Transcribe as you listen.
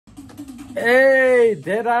Hey,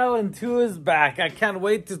 Dead Island 2 is back. I can't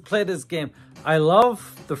wait to play this game. I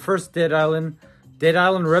love the first Dead Island. Dead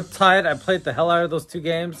Island Riptide. I played the hell out of those two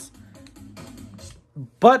games.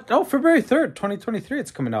 But, oh, February 3rd, 2023,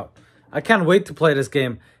 it's coming out. I can't wait to play this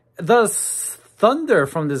game. The thunder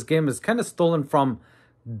from this game is kind of stolen from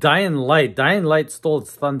Dying Light. Dying Light stole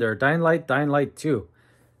its thunder. Dying Light 2.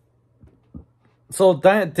 So,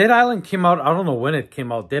 Dead Island came out, I don't know when it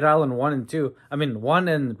came out. Dead Island 1 and 2. I mean, 1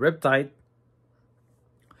 and Riptide.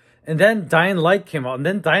 And then Dying Light came out. And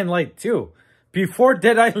then Dying Light 2. Before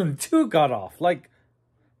Dead Island 2 got off. Like,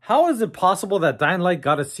 how is it possible that Dying Light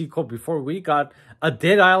got a sequel before we got a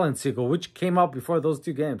Dead Island sequel, which came out before those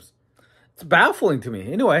two games? It's baffling to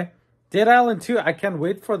me. Anyway, Dead Island 2, I can't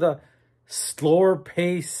wait for the slower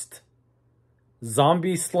paced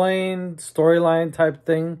zombie slaying storyline type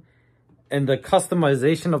thing. And the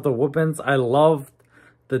customization of the weapons. I loved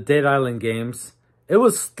the Dead Island games. It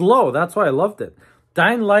was slow. That's why I loved it.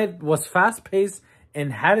 Dying Light was fast-paced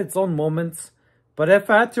and had its own moments. But if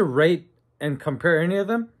I had to rate and compare any of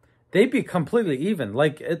them, they'd be completely even.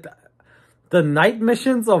 Like, the night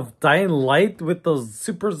missions of Dying Light with those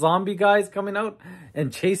super zombie guys coming out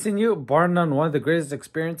and chasing you, bar none, one of the greatest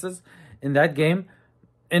experiences in that game.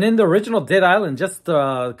 And in the original Dead Island, just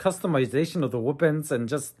the customization of the weapons and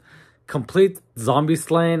just complete zombie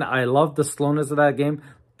slaying. I love the slowness of that game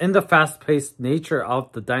and the fast-paced nature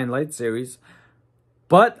of the Dying Light series.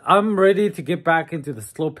 But I'm ready to get back into the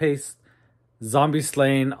slow-paced zombie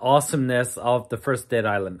slaying awesomeness of the first Dead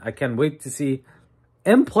Island. I can't wait to see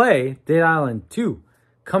and play Dead Island 2.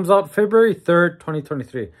 Comes out February 3rd,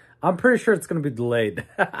 2023. I'm pretty sure it's going to be delayed.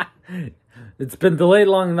 It's been delayed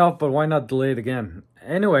long enough, but why not delay it again?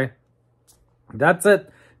 Anyway, that's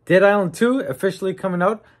it. Dead Island 2 officially coming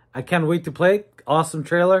out. I can't wait to play it. Awesome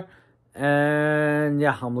trailer. And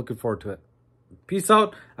yeah, I'm looking forward to it. Peace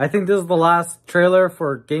out. I think this is the last trailer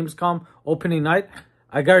for Gamescom opening night.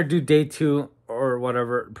 I gotta do day 2 or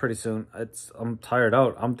whatever pretty soon. I'm tired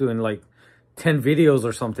out. I'm doing like 10 videos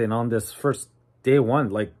or something on this first day 1.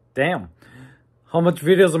 Like, damn. How much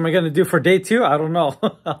videos am I gonna do for day 2? I don't know.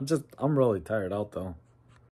 I'm really tired out though.